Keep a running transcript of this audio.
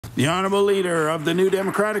The Honourable Leader of the New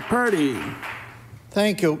Democratic Party.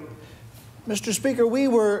 Thank you. Mr. Speaker, we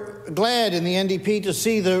were glad in the NDP to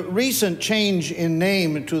see the recent change in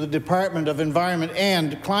name to the Department of Environment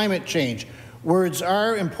and Climate Change. Words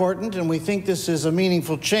are important, and we think this is a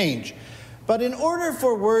meaningful change. But in order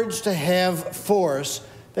for words to have force,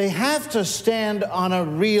 they have to stand on a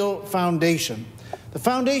real foundation. The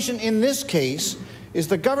foundation in this case is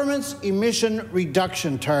the government's emission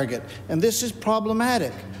reduction target, and this is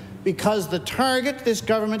problematic because the target this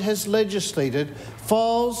government has legislated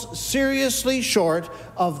falls seriously short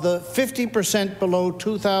of the 50% below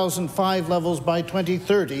 2005 levels by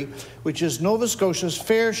 2030, which is Nova Scotia's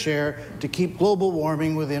fair share to keep global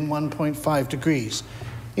warming within 1.5 degrees.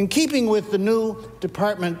 In keeping with the new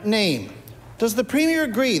department name, does the Premier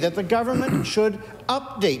agree that the government should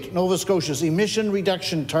update Nova Scotia's emission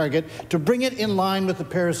reduction target to bring it in line with the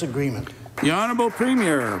Paris Agreement? The Honourable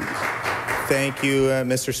Premier. Thank you,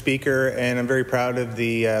 Mr. Speaker, and I'm very proud of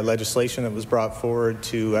the legislation that was brought forward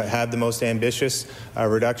to have the most ambitious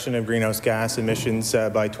reduction of greenhouse gas emissions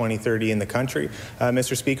by 2030 in the country.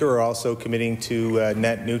 Mr. Speaker, we're also committing to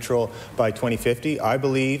net neutral by 2050. I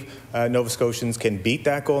believe Nova Scotians can beat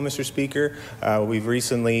that goal, Mr. Speaker. We've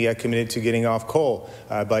recently committed to getting off coal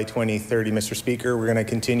by 2030, Mr. Speaker. We're going to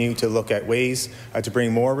continue to look at ways to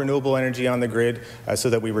bring more renewable energy on the grid so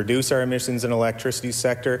that we reduce our emissions in the electricity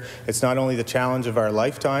sector. It's not only the challenge of our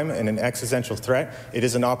lifetime and an existential threat, it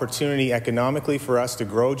is an opportunity economically for us to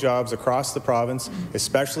grow jobs across the province,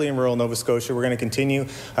 especially in rural Nova Scotia. We're going to continue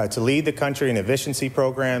to lead the country in efficiency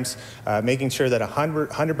programs, making sure that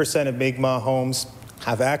 100% of Mi'kmaq homes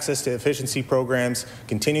have access to efficiency programs,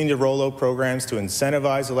 continuing to roll out programs to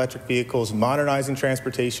incentivize electric vehicles, modernizing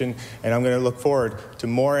transportation, and I'm going to look forward to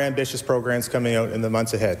more ambitious programs coming out in the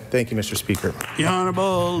months ahead. Thank you, Mr. Speaker. The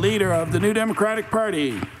Honourable Leader of the New Democratic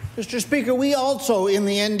Party. Mr. Speaker, we also in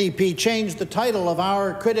the NDP changed the title of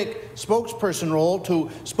our critic spokesperson role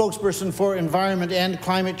to spokesperson for environment and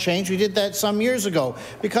climate change. We did that some years ago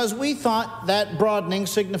because we thought that broadening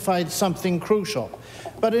signified something crucial.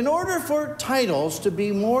 But in order for titles to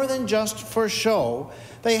be more than just for show,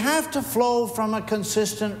 they have to flow from a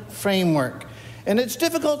consistent framework. And it's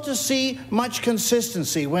difficult to see much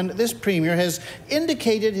consistency when this Premier has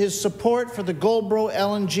indicated his support for the Goldboro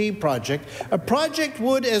LNG project. A project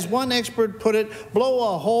would, as one expert put it,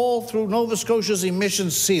 blow a hole through Nova Scotia's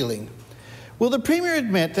emissions ceiling. Will the Premier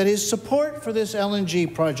admit that his support for this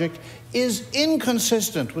LNG project is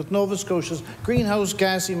inconsistent with Nova Scotia's greenhouse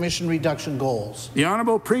gas emission reduction goals? The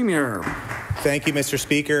Honourable Premier. Thank you, Mr.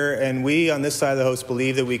 Speaker. And we on this side of the House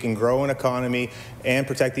believe that we can grow an economy and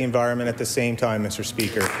protect the environment at the same time, Mr.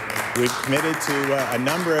 Speaker. We've committed to a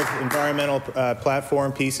number of environmental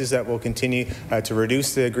platform pieces that will continue to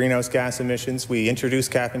reduce the greenhouse gas emissions. We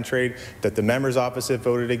introduced cap and trade that the members opposite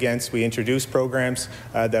voted against. We introduced programs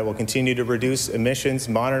that will continue to reduce emissions,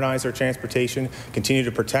 modernize our transportation, continue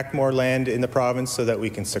to protect more land in the province so that we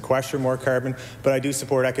can sequester more carbon. But I do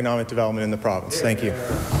support economic development in the province. Thank you.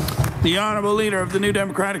 The Honourable Leader of the New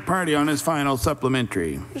Democratic Party on his final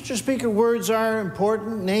supplementary. Mr. Speaker, words are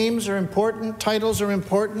important, names are important, titles are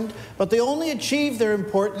important, but they only achieve their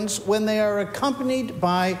importance when they are accompanied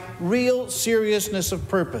by real seriousness of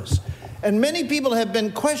purpose. And many people have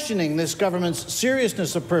been questioning this government's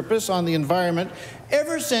seriousness of purpose on the environment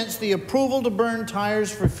ever since the approval to burn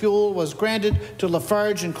tires for fuel was granted to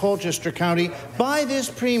Lafarge in Colchester County by this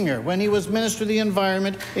Premier when he was Minister of the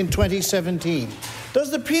Environment in 2017.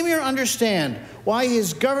 Does the Premier understand why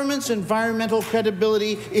his government's environmental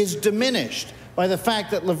credibility is diminished by the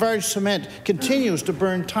fact that Lafarge Cement continues to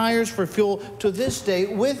burn tires for fuel to this day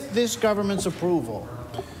with this government's approval?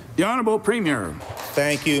 The Honourable Premier.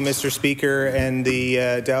 Thank you, Mr. Speaker. And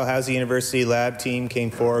the Dalhousie University lab team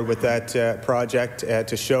came forward with that project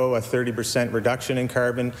to show a 30% reduction in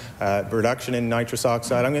carbon, reduction in nitrous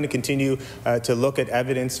oxide. I'm going to continue to look at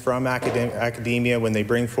evidence from academia when they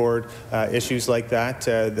bring forward issues like that.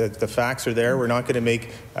 The facts are there. We're not going to make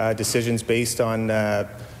decisions based on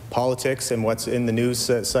politics and what's in the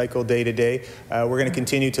news cycle day to day. We're going to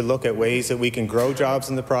continue to look at ways that we can grow jobs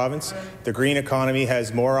in the province. The green economy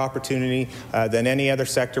has more opportunity than any other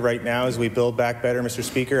sector right now as we build back better, Mr.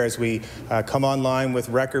 Speaker, as we come online with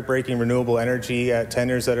record-breaking renewable energy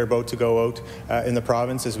tenders that are about to go out in the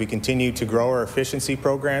province, as we continue to grow our efficiency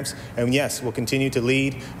programs. And yes, we'll continue to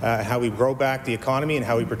lead how we grow back the economy and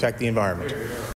how we protect the environment.